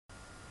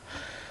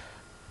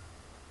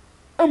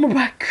And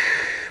we're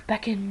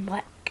back in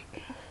black.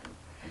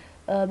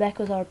 Back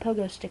with our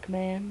pogo stick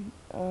man.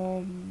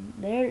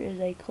 There is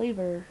a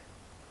cleaver.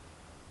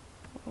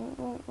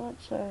 What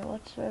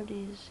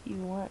sorties you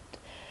want?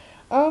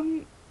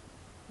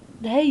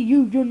 Hey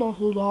you're not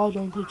so loud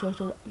on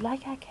the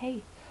like I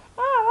can.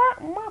 I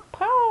want my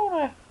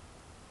powder.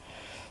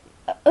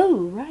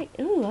 Oh, right.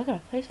 Ooh, I got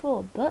a face full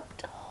of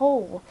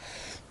butthole.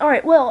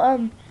 Alright,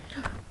 well,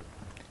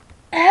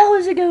 how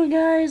is it going,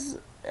 guys?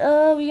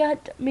 We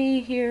got me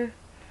here.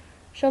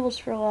 Shovels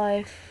for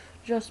life.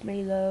 Just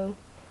me, though.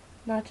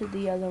 Not to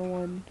the other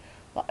one.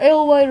 The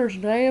elevator's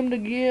damned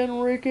again,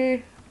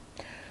 Ricky.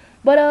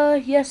 But,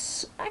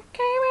 yes. I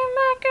came in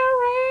like a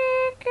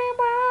wrecking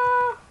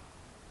ball.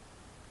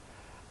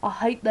 I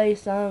hate that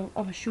song.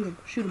 I'm gonna shoot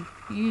him.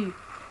 Yeah.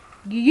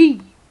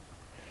 Yeah.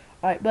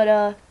 Alright,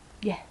 but,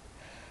 yeah.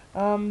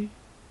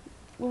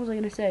 What was I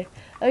gonna say?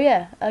 Oh,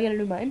 yeah. I gotta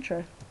do my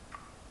intro.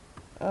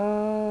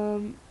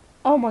 Oh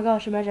my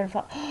gosh, imagine if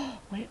I...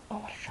 Wait, I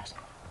want to try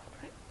something.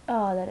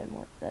 Oh, that didn't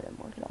work. That didn't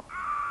work at all.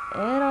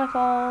 And I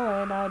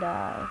fall and I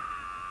die.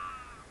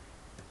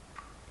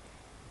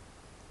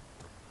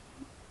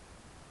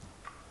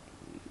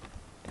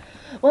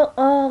 Well,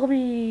 let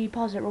me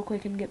pause it real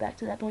quick and get back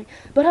to that point.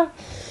 But,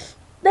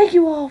 thank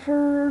you all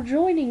for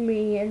joining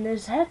me in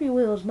this Happy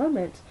Wheels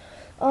moment.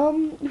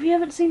 If you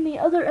haven't seen the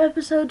other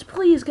episodes,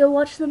 please go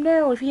watch them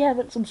now. If you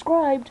haven't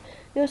subscribed,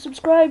 go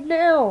subscribe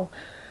now.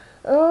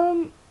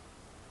 Alright,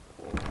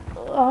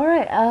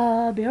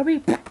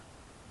 BRB.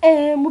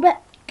 And we're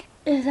back.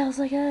 That was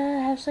like a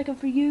half second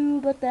for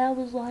you, but that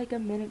was like a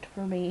minute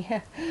for me.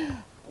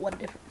 What a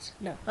difference.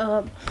 No.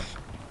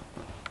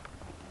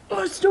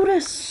 Let's do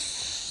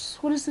this.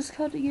 What is this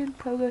called again?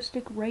 Pogo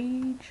Stick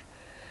Rage?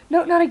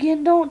 No, not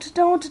again. Don't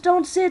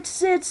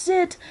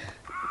sit.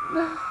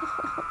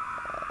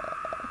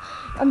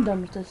 I'm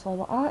done with this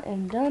level. I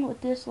am done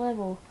with this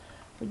level.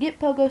 Forget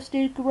Pogo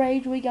Stick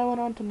Rage. We going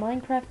on to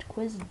Minecraft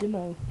Quiz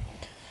Demo.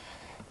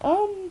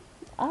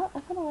 I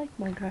kind of like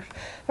Minecraft.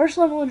 First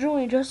level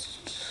enjoying. This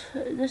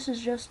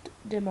is just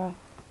demo.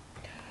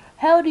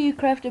 How do you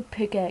craft a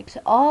pickaxe?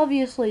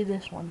 Obviously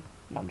this one.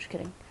 No, I'm just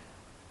kidding.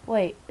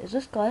 Wait, is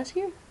this glass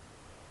here?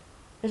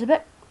 Is it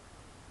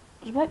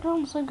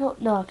background the same color?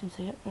 No, I can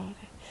see it. Oh,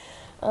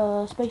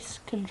 okay. Space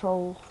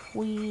control.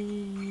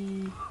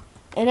 And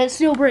it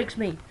still breaks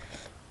me.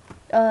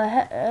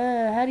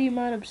 How do you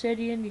mine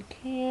obsidian? You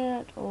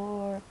can't,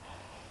 or...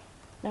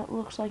 That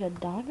looks like a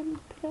diamond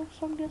pickaxe,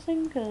 I'm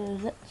guessing,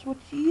 because that's what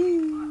you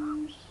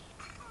use.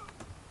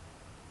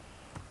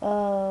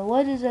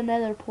 What is a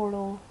nether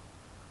portal?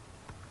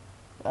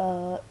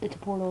 It's a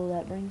portal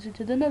that brings you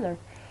to the nether.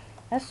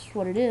 That's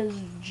what it is,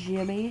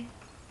 Jimmy.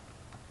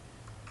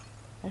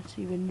 That's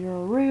even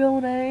your real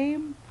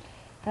name.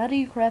 How do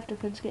you craft a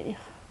fence gate?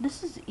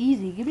 This is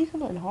easy. Give me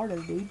something harder,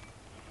 dude.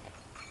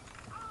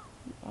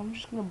 I'm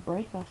just gonna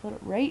break my foot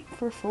right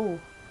for full.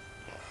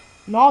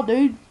 Nah,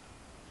 dude.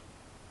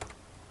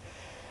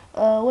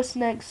 What's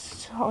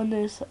next on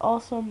this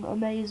awesome,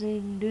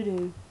 amazing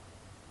doo-doo?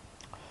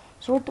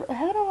 So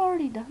haven't I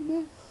already done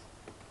this?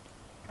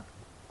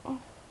 Oh,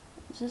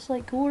 is this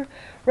like cooler?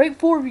 Rate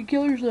 4 if you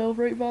kill yourself,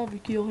 rate 5 if you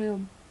kill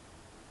him.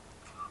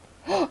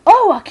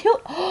 Oh, I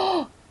killed...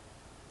 Oh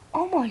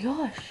my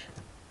gosh.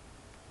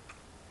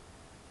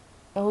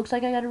 It looks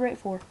like I got a rate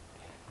 4.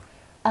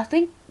 I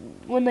think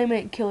when they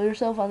meant kill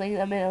yourself, I think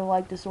that meant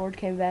like the sword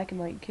came back and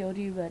like killed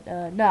you, but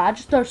no, I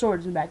just throw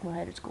swords in the back of my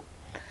head, it's cool.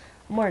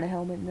 I'm wearing a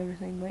helmet and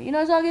everything, but you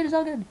know, it's all good, it's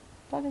all good.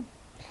 It's all good.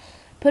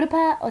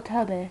 PewDiePie or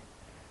Tubby?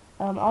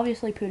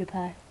 Obviously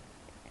PewDiePie.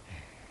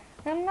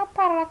 I'm not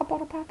proud like a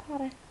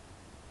PewDiePie.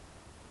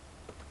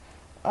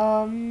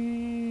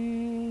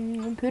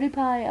 PewDiePie,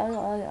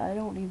 I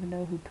don't even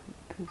know who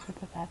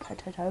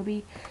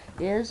Toby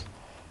is.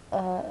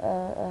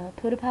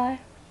 PewDiePie.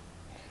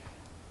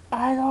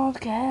 I don't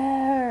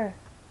care.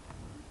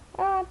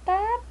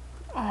 That.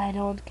 I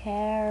don't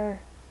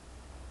care.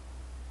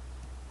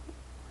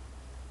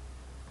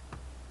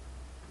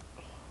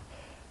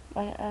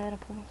 I gotta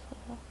pull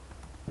myself up.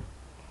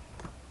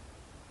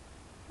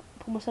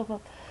 Pull myself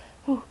up.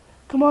 Ooh,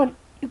 come on,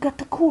 you got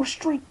the core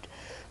strength.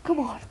 Come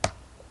on.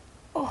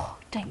 Oh,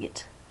 dang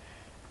it.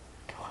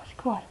 Come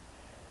on.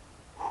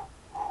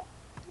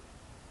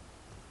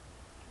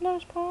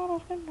 Nice part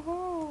of getting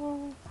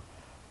hard.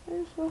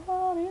 It's so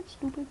hard, it's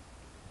stupid.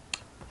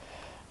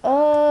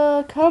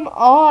 Come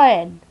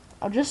on.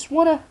 I just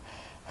wanna...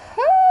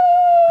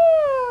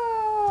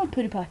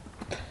 PewDiePie.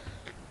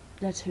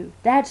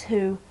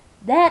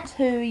 That's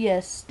who,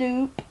 you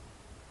stoop.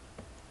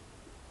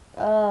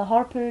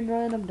 Harpoon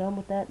Run, I'm done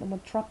with that. The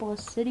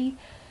Metropolis City.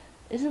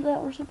 Isn't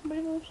that where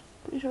Superman lives?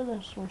 Pretty sure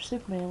that's where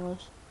Superman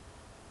lives.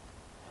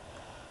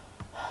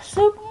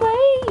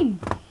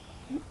 Superman!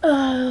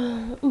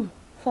 Ooh,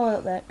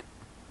 Fallout back.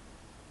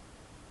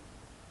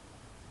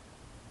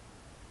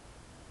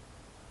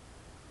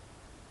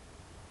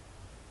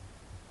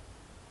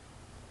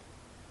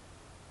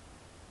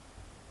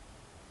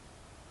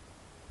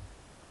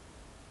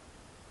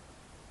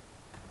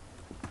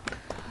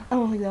 I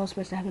don't think that was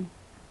supposed to happen.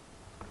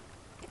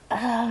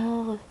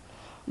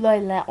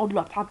 Lay that. Oh,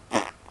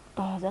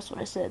 that's what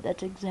I said.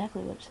 That's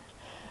exactly what I said.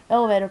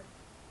 Elevator.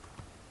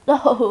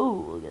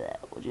 Oh, look at that.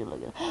 Would you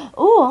look at that?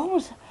 Oh,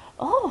 almost.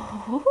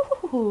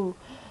 Oh.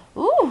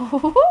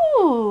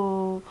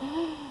 Ooh.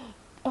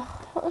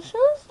 I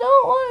just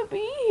don't want to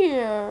be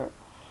here.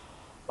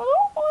 I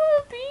don't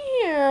want to be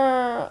here.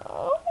 I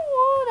don't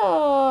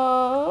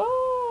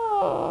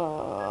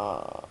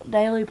want to.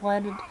 Daily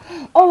Planet.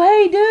 Oh,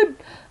 hey, dude.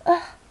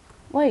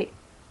 Wait.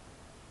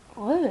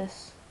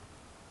 Lewis.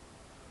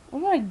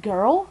 Am I a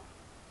girl?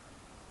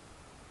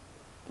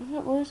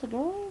 Isn't Lewis a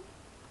girl name?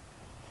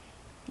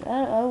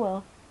 Oh,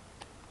 well.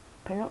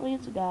 Apparently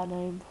it's a guy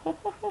name.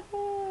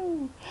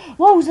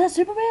 Whoa, is that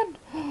Superman?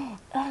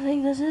 I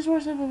think this is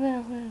where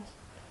Superman is.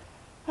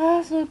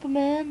 Hi,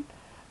 Superman.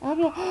 I'm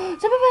your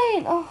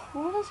Superman! Oh,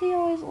 why does he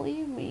always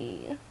leave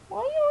me? Why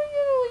are you always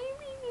gonna leave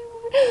me,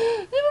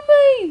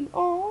 Superman?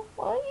 Oh,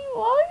 why are you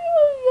always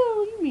gonna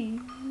leave me?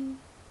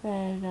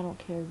 And I don't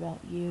care about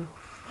you.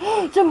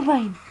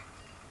 Superman!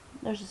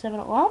 There's a 7.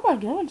 Why am I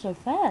going so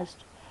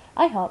fast?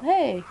 I hop.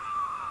 Hey.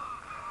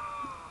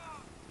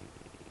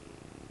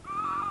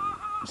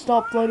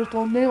 Stop, latest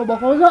on nail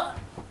behind.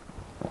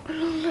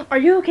 Are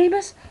you okay,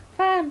 miss?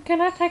 Fine. Can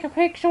I take a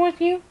picture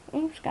with you?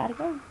 Oops, gotta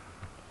go.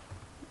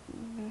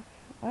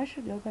 I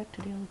should go back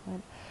to Daily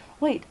Planet.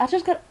 Wait,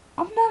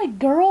 I'm not a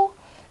girl,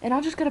 and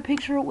I just got a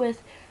picture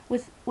with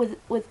of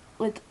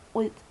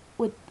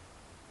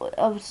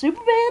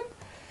Superman,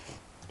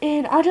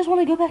 and I just want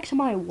to go back to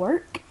my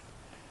work.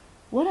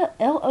 What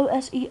a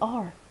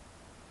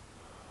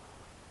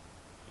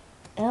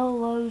Loser.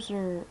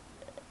 Loser.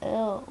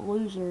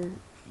 Loser.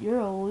 You're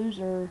a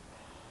loser.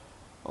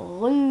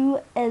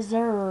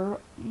 Loser.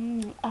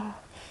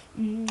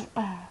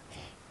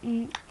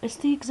 It's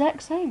the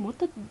exact same. What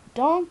the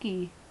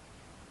donkey?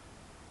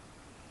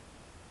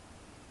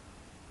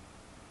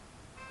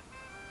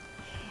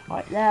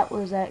 Alright, that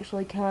was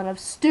actually kind of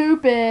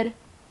stupid.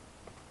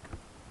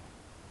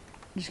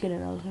 Just kidding,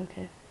 that was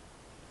okay.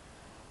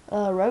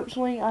 Rope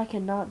swing, I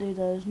cannot do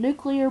those.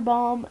 Nuclear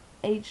bomb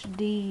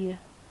HD.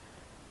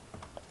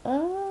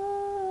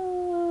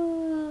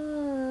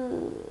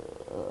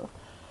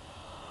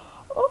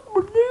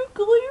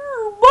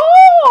 Nuclear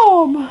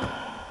bomb!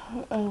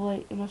 Oh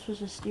wait, am I supposed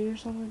to steer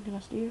something? Can I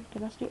steer?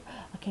 Can I steer?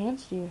 I can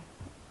steer.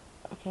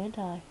 Can't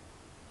I?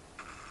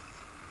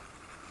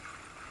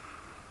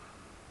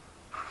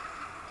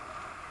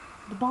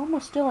 The bomb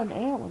was still in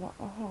air when I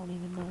don't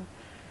even know.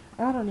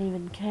 I don't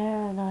even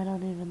care, and I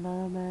don't even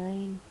know,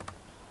 man.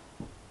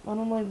 I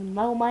don't even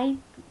know,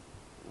 man.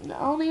 I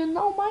don't even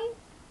know, man.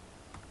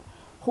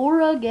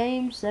 Horror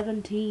game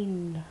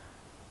 17.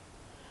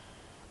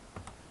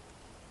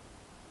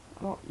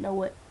 I don't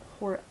know it.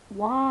 Horror.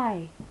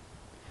 Why?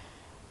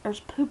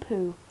 There's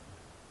poo-poo.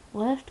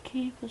 Left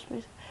key plus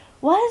space.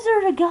 Why is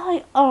there a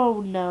guy?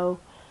 Oh no!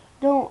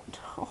 Don't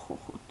tell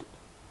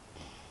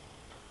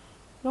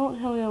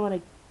me I want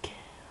to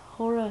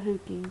horror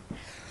hooking.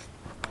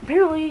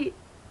 Apparently,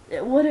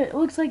 what it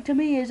looks like to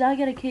me is I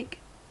gotta kick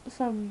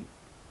some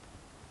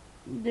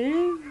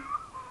dude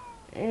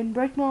and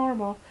break my arm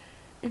off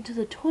into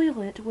the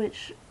toilet,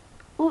 which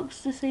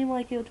looks to seem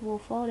like it will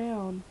fall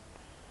down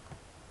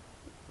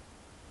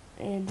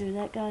and do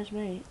that guy's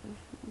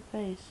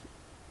face.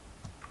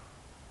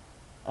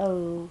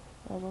 Oh,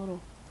 a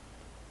little.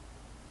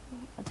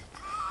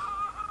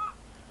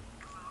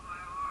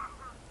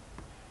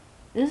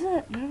 Is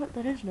that no?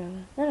 That is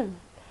no. That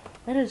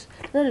is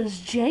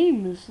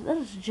James. That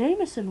is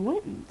Jameson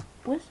Witten.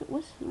 What's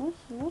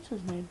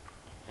his name?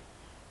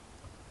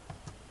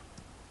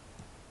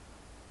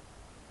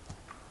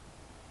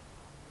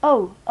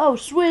 Oh,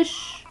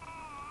 swish.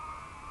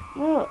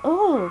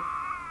 Oh.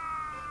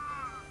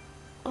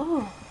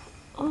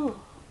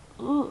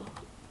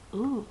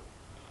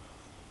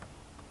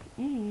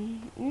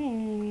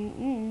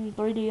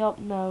 3D up,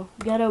 no.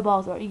 Ghetto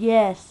ball throw,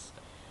 yes.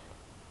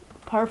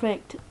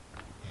 Perfect.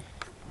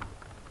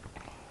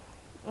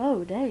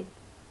 Oh, dang.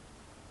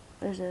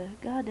 There's a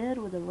guy dead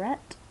with a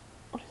rat.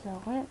 What is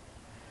that, rat?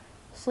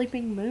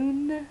 Sleeping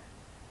moon.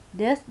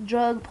 Death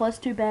drug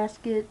 +2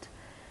 basket.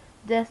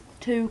 Death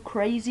 2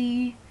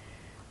 crazy.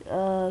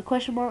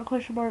 Question mark,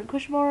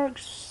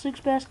 6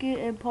 basket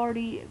and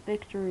party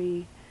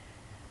victory.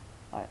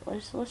 Alright,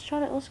 let's try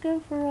to, let's go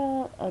for,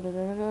 oh,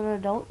 no,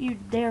 don't you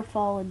dare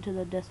fall into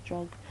the death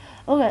drug.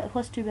 Okay,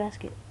 +2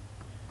 basket.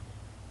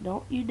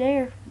 Don't you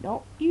dare. I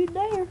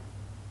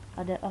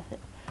did off it.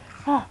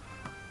 Ah.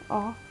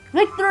 Aw.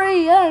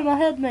 Victory! Oh, my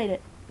head made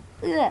it.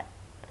 Look at that.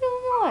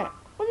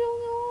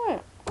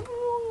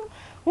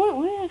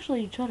 We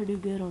actually try to do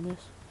good on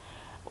this.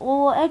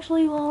 Well,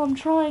 actually, I'm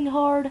trying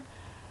hard,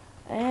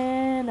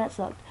 and that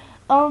sucked.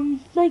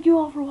 Thank you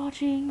all for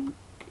watching.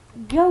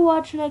 Go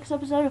watch the next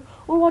episode,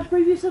 or watch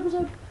previous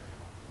episode.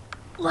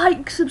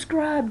 Like,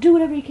 subscribe, do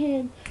whatever you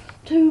can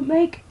to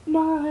make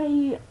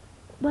my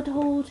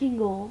butthole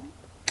tingle.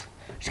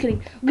 Just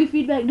kidding. Leave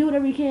feedback, do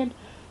whatever you can.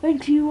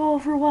 Thank you all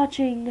for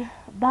watching.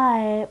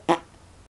 Bye.